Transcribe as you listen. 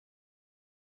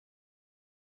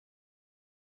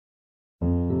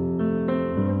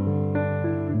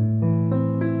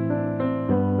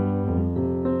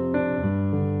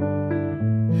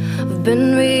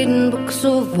Been reading books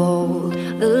of old,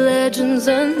 the legends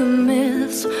and the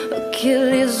myths,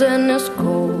 Achilles and his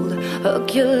gold,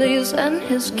 Hercules and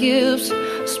his gifts,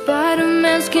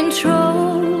 Spider-Man's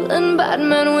control, and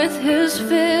Batman with his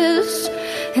fists.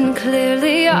 And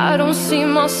clearly I don't see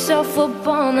myself up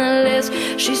on that list.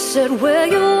 She said, where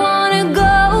you wanna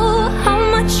go, how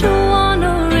much you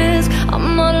wanna risk.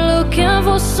 I'm not looking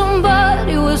for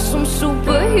somebody with some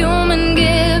superhuman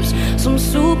gifts, some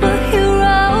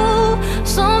superhero,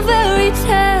 some fairy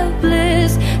tale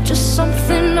bliss. Just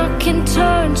something I can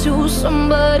turn to,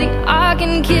 somebody I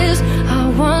can kiss. I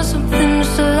want something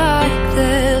just like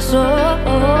this. Oh,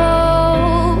 oh,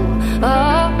 oh,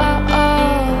 oh, oh,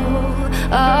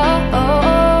 oh,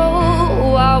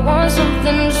 oh. I want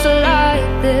something just like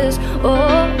this. Oh,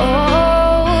 oh,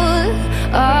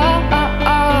 oh,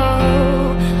 oh, oh,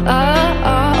 oh,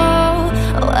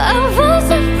 oh. I want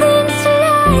something just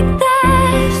like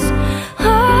this.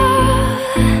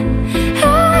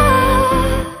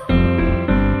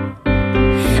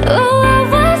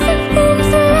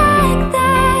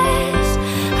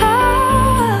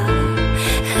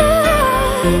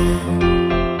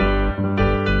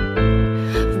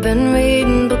 Been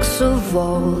reading books of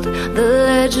old, the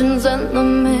legends and the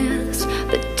myths,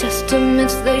 the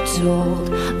testaments they told,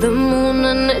 the moon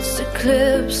and its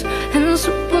eclipse, and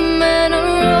Superman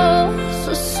unrolls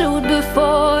a suit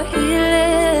before he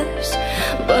lives.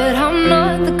 But I'm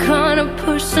not the kind of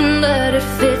person that it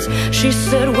fits. She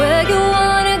said, where you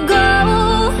wanna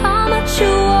go, how much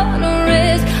you wanna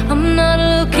risk. I'm not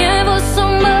looking for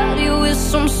somebody with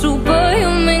some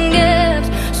superhuman gifts,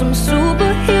 some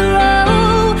superhero,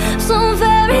 some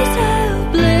fairy tale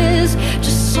bliss.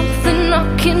 Just something I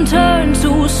can turn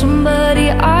to, somebody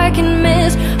I can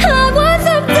miss. I want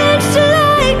something just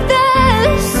like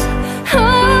this. Oh,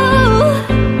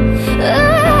 oh.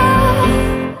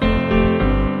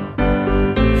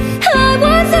 I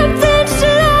want something just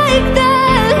like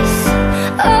this.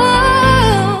 Oh,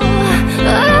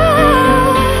 oh.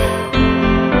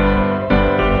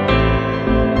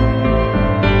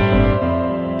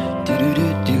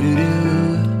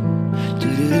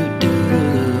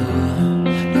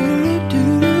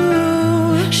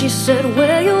 She said,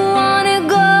 where you wanna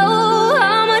go,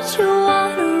 how much you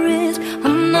wanna risk.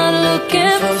 I'm not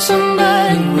looking for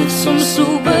somebody with some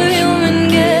superhuman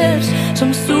gifts,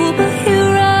 some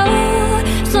superhero,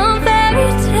 some fairy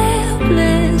tale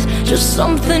bliss. Just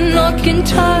something I can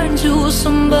turn to,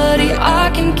 somebody I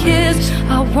can kiss.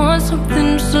 I want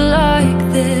something just like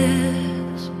this.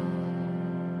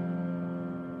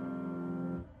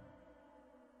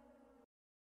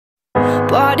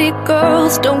 Body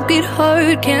girls, don't get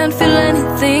hurt, can't feel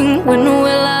anything. When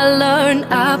will I learn?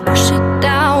 I push it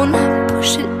down,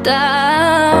 push it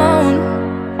down.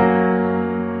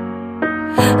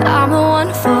 I'm the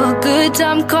one for a good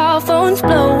time call, phone's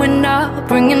blowing up,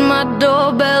 ringing my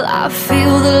doorbell. I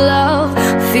feel the love,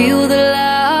 feel the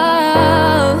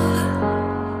love.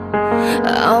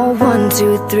 Oh, 1,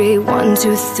 2, 3, 1,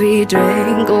 2, 3,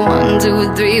 drink. 1,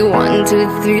 2, 3, 1, 2,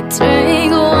 3,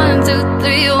 drink. 1, 2,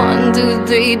 3, 1, 2,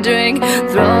 3, drink.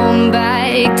 Throw 'em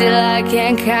back till I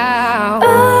can't count.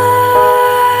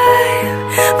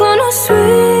 I'm gonna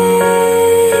swing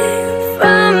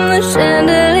from the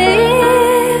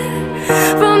chandelier,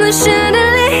 from the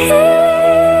chandelier.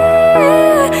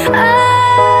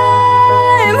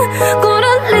 I'm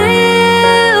gonna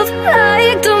live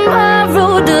like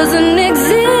tomorrow doesn't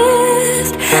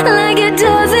exist, like it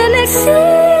doesn't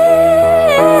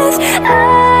exist.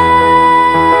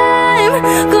 I'm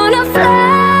gonna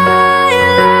fly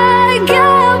like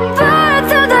a bird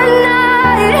through the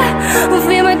night,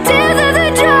 feel my tears as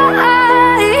they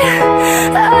dry.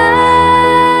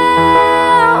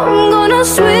 I'm gonna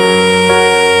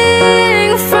swing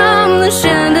from the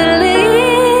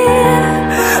chandelier,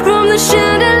 from the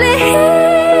chandelier.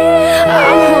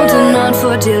 I'm holding on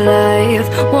for dear life,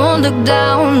 won't look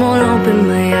down, won't open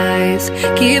my eyes.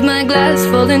 Keep my glass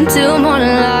full until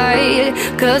morning light,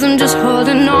 'cause I'm just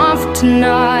holding on for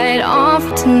tonight, on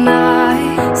for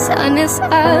tonight. Sun is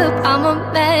up, I'm a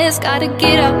mess, gotta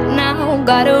get up now,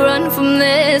 gotta run from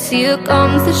this. Here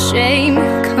comes the shame,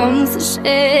 here comes the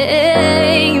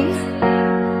shame.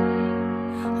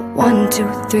 1, 2,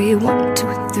 3, 1,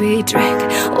 2, 3, drink.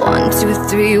 1, 2,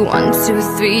 3, 1, 2,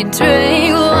 3,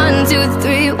 drink. 1, 2,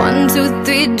 3, 1, 2,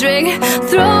 3, drink.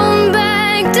 Throw 'em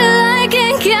back till I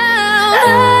can't count.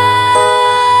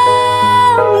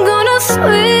 I'm gonna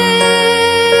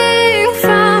swing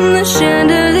from the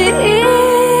chandelier,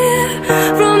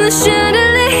 from the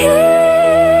chandelier.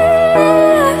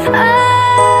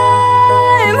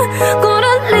 I'm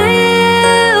gonna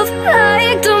live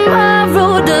like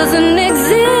tomorrow doesn't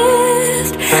exist,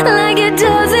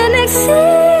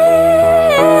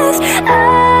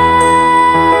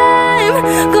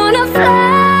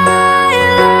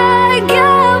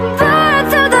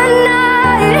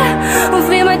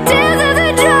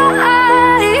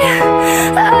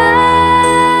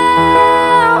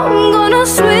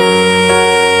 gonna swing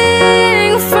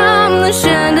from the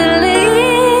chandelier,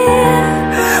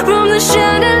 from the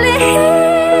chandelier.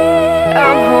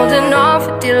 I'm holding on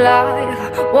for dear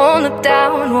life. Won't look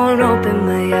down, won't open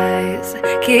my eyes.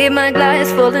 Keep my glass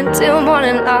full until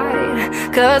morning light,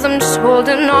 'cause I'm just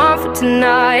holding on for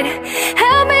tonight.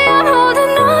 Help me, I'm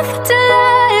holding on for dear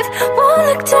life. Won't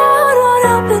look down, won't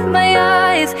open my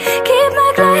eyes. Keep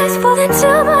my glass full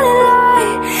until morning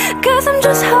light, 'cause I'm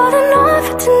just holding on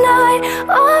for tonight,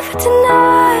 on for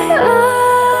tonight.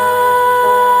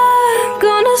 I'm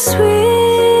gonna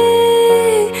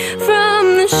swing from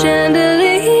the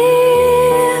chandelier,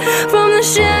 from the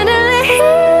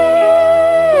chandelier.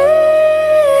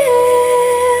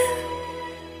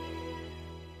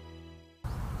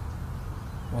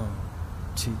 One,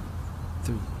 two,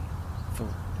 three,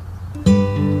 four.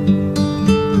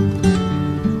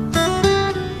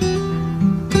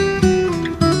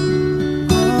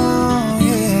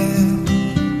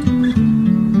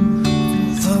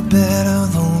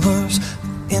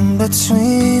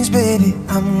 In-betweens, baby,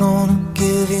 I'm gonna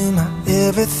give you my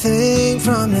everything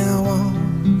from now on.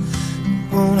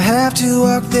 Won't have to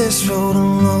walk this road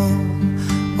alone.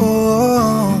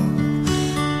 Oh,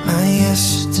 my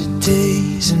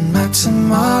yesterdays and my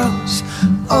tomorrows,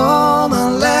 all my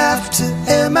laughter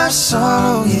and my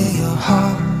sorrow. Yeah, your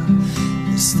heart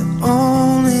is the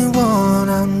only one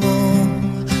I know.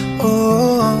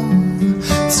 Oh,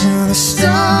 till the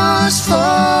stars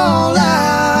fall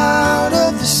out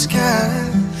of the sky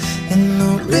and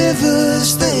the rivers,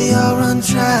 they all run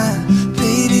dry.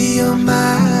 Baby, you're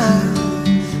mine,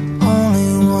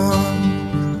 only one.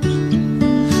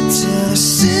 Till the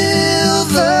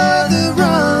silver that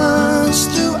runs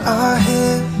through our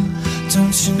hair,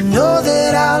 don't you know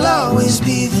that I'll always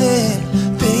be there?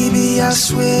 Baby, I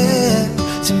swear,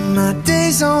 till my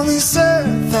days on this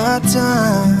earth are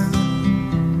done,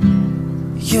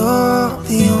 you're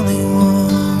the only one.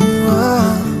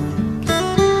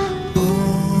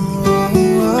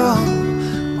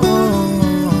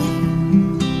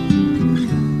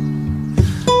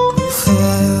 With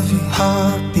every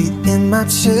heartbeat in my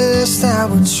chest, I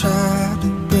would try to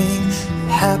bring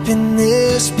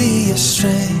happiness, be your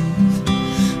strength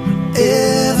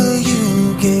whenever you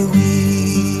get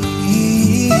weak.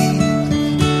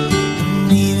 And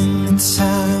even the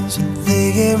times when they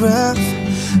get rough,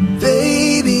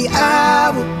 baby,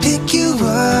 I will pick you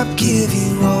up, give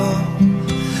you all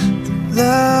the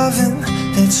loving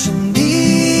that you need.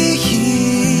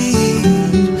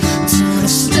 Till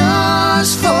the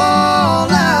stars fall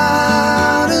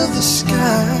out of the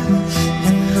sky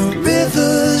and the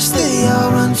rivers, they all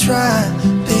run dry.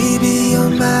 Baby,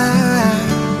 you're mine,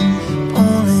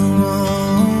 only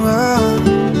one.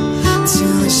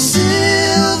 Till the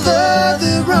silver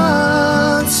that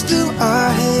runs through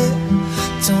our head,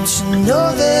 don't you know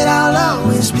that I'll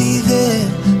always be there?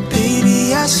 Baby,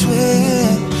 I swear,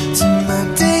 till my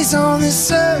days on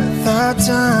this earth are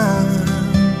done,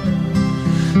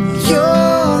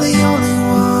 you're the only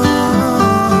one.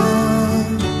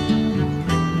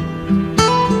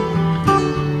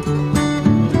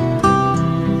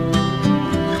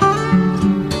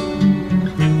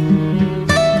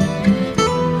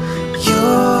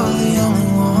 You're the only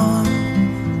one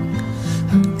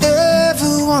I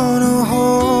ever wanna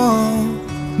hold.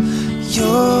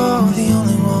 You're the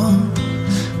only one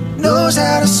knows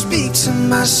how to speak to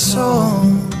my soul.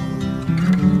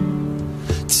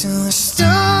 Till the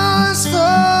stars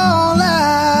fall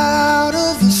out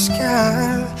of the sky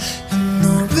and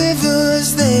the rivers,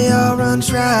 they all run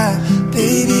dry.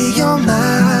 Baby, you're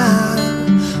mine,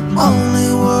 only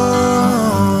one.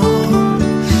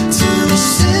 Till the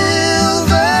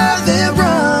silver that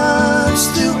runs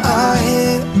through our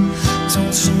head,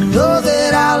 don't you know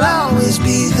that I'll always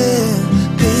be there?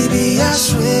 Baby, I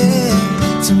swear,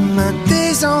 till my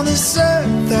days on this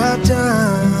earth are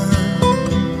done,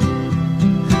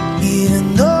 even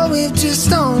though we've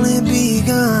just only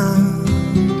begun,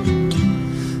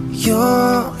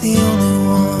 you're the only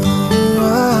one.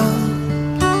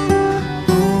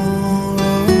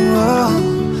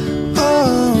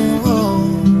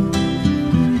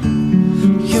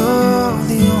 You're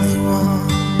the only one.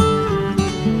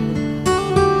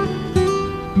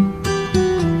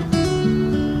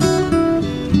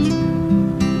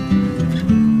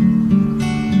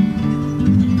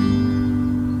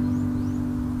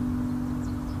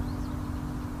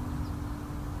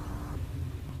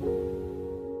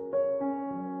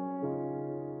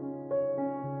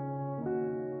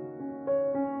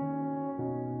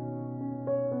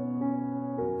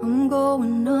 I'm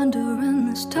going under, and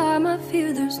this time I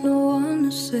fear there's no one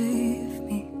to save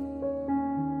me.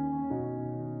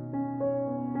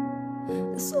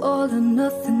 This all or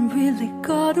nothing really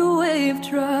got a way of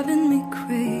driving me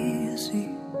crazy.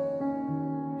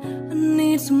 I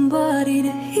need somebody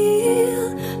to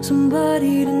heal,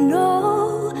 somebody to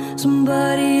know,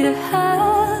 somebody to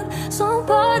have,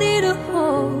 somebody to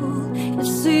hold.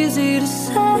 It's easy to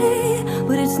say,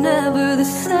 but it's never the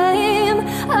same.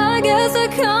 I guess I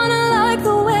kinda like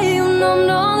the way you numbed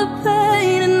all the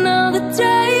pain, and now the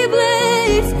day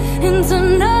bleeds into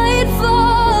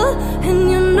nightfall, and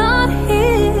you're not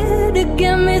here to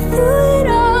get me through it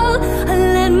all. I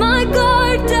let my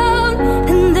guard down,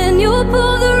 and then you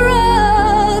pulled the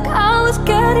rug. I was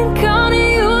getting kinda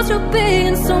used to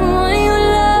being someone you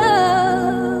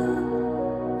love.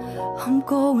 I'm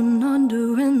going under,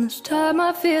 and this time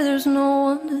I fear there's no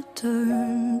one to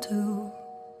turn to.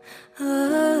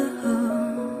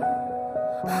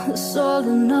 This all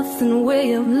or nothing way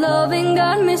of loving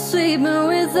got me sleeping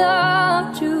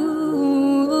without you.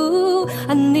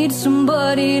 I need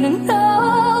somebody to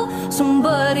know,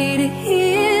 somebody to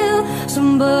heal,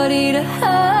 somebody to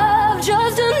have,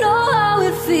 just to know how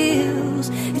it feels.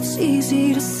 It's easy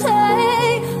to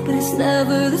say, but it's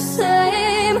never the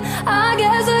same. I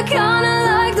guess I kinda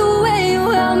like the way you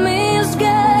helped me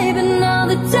escape, and now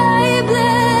the day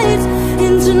bleeds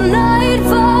into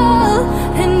nightfall,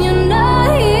 and you're not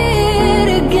here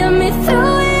to get me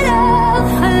through it all.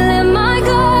 I let my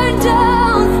guard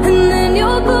down, and then you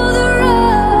pulled the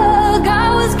rug. I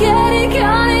was getting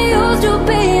kinda used to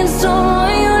being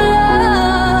someone you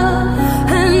love,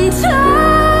 and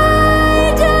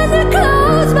time tends to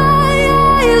close my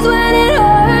eyes when it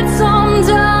hurts.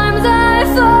 Sometimes I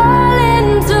fall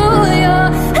into your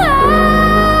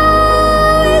eyes,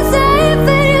 safe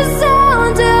in your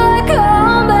sound till I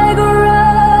come back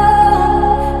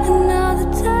around. And now the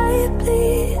day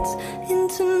bleeds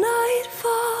into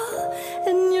nightfall,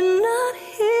 and you're not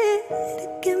here to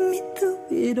get me through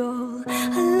it all.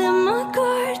 I let my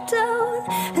guard down,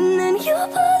 and then you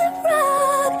pulled the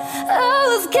rug. I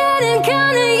was getting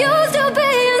kinda used to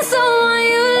being someone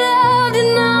you loved,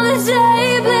 and now the day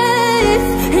bleeds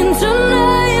into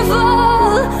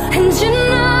nightfall, and you're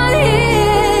not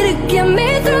here to get me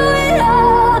through it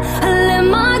all. I let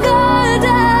my guard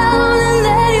down, and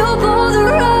then you pulled the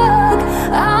rug.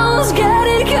 I was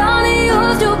getting kinda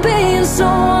used to being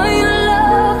someone you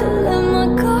loved. I let my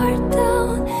guard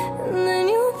down, and then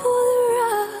you pulled the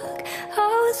rug.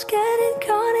 I was getting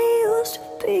kinda used to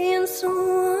being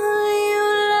someone you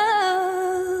loved.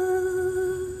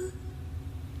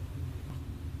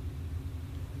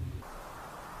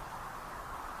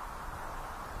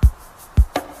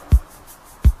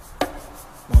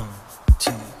 One,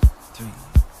 two, three,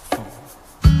 four.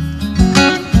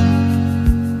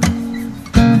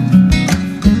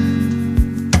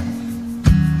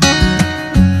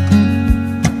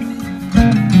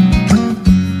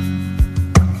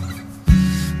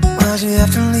 Why'd you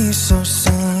have to leave so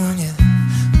soon, yeah?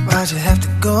 Why'd you have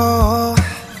to go?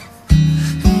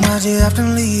 And why'd you have to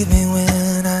leave me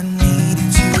when I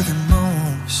needed you the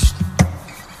most?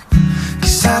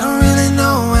 'Cause I don't really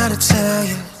know how to tell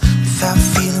you without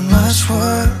feeling much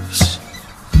worse.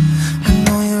 I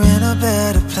know you're in a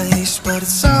better place, but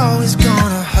it's always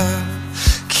gonna hurt.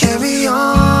 Carry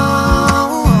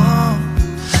on,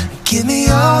 give me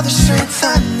all the strength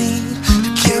I need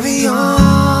to carry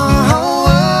on.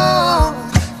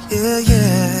 Yeah,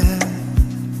 yeah.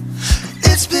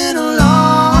 It's been a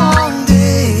long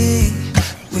day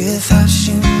without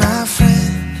you, my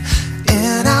friend,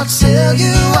 and I'll tell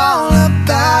you all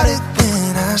about it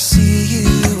when I see you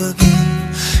again.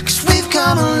 'Cause we've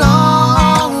come a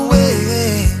long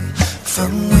way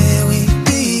from where we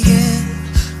began.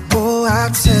 Oh,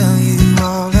 I'll tell you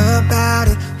all about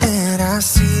it when I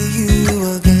see you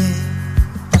again.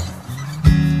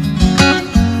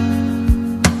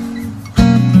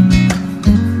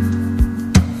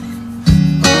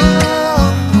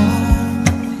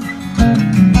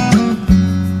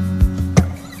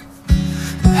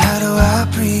 How do I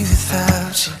breathe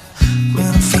without you when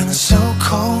I'm feeling so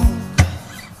cold?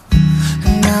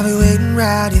 And I'll be waiting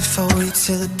right here for you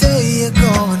till the day you're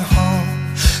going home.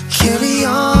 Carry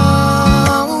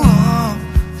on,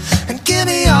 and give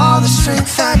me all the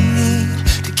strength I need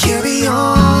to carry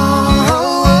on.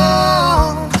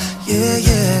 Yeah,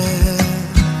 yeah.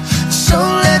 So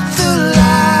let the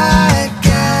light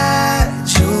guide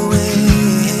your way.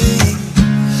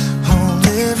 Hold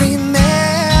every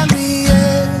memory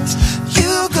as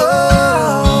you go,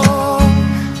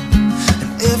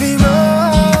 and every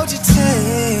road you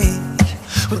take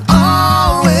will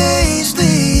always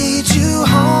lead you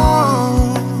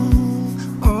home.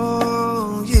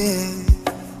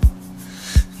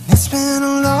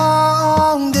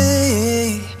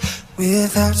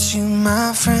 without you,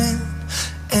 my friend.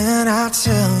 And I'll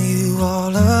tell you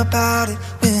all about it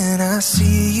when I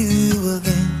see you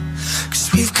again. 'Cause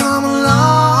we've come a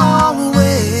long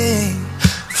way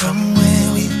from where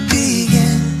we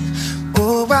began.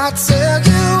 Oh, I'll tell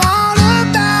you all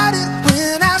about it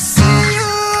when I see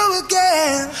you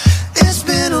again. It's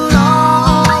been a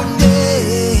long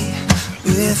day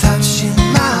without you,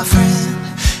 my friend.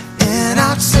 And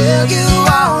I'll tell you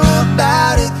all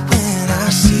about it when I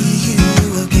see you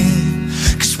again.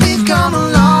 'Cause we've come a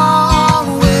long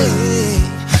way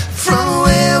from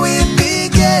where we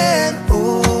began.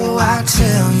 Oh, I'll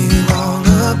tell you all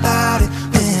about it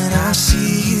when I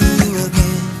see you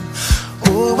again.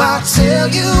 Oh, I'll tell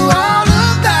you all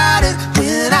about it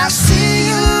when I see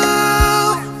you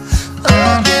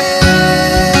again.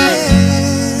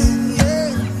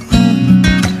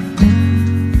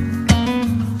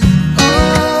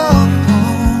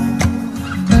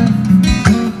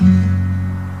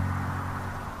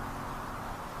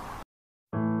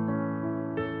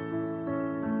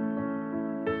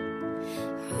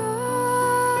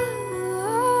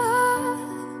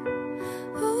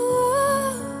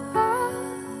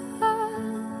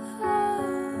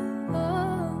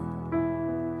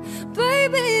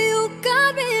 Baby, you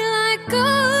got me like,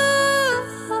 oh,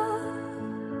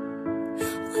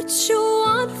 what you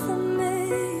want from me?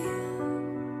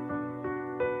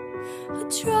 I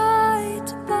tried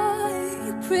to buy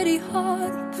your pretty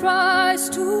heart, a price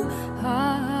too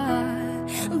high.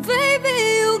 Baby,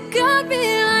 you got me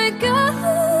like,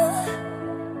 oh,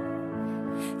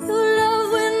 you love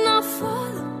when I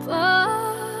fall apart.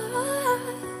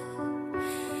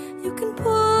 You can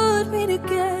put me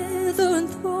together and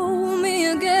throw me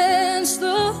against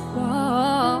the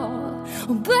wall.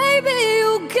 Oh, baby,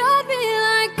 you got me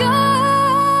like,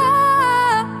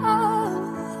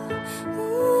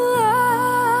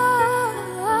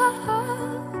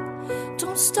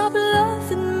 don't stop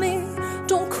loving me,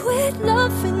 don't quit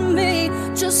loving me,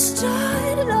 just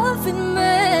start loving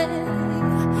me.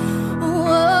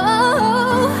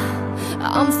 Oh,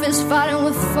 I'm fist fighting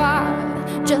with fire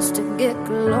just to get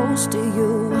close to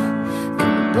you.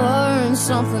 Burn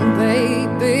something,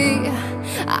 baby.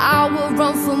 I will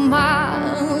run for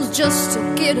miles just to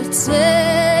get a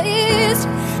taste.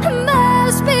 It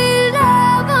must be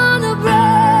love on the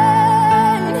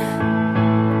brain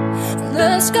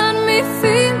that's got me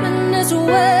feeling this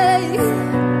way.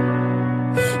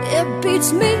 It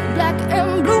beats me black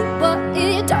and blue, but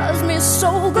it does me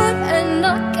so good, and I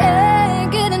can't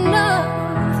get enough.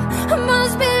 It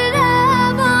must be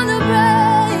love on the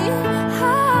brain.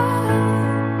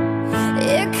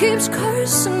 It keeps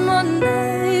cursing my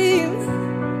name.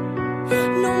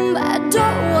 No matter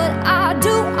what I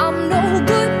do, I'm no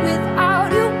good without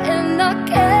you, and I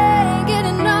can't get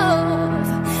enough.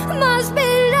 Must be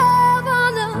love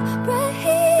on the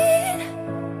brain.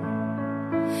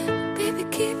 Baby,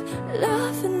 keep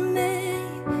loving me.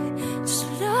 Just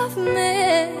love me.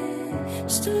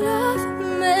 Just love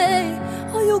me.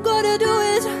 All you gotta do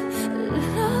is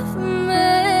love me.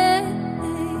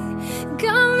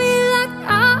 Got me like,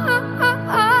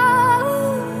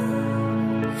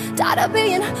 tired of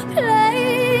being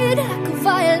played like a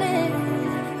violin.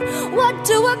 What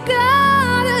do I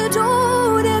gotta do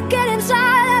to get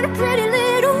inside that pretty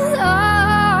little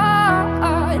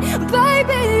heart?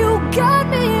 Baby, you got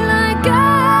me like,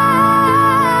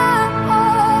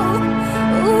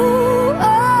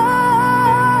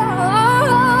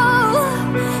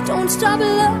 don't stop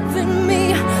loving me,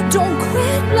 don't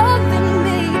quit loving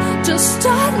me, just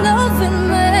start loving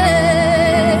me.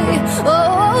 Oh,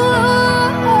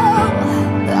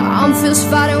 I'm fist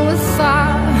fighting with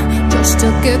fire just to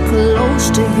get close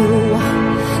to you.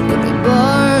 Let me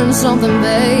burn something,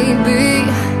 baby.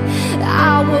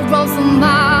 I will run for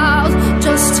miles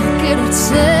just to get a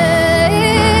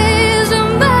taste. It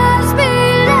must be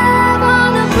love on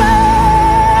the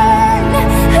brain.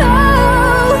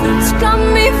 Oh, it's got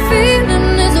me feeling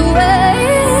this way.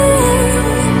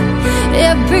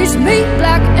 It beats me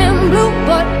black and blue,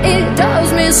 but it does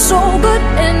me so good,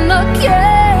 and I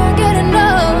can't get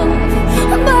enough.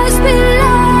 It must be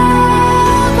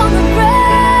love on the brain.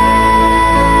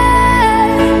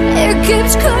 It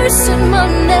keeps cursing my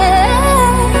name.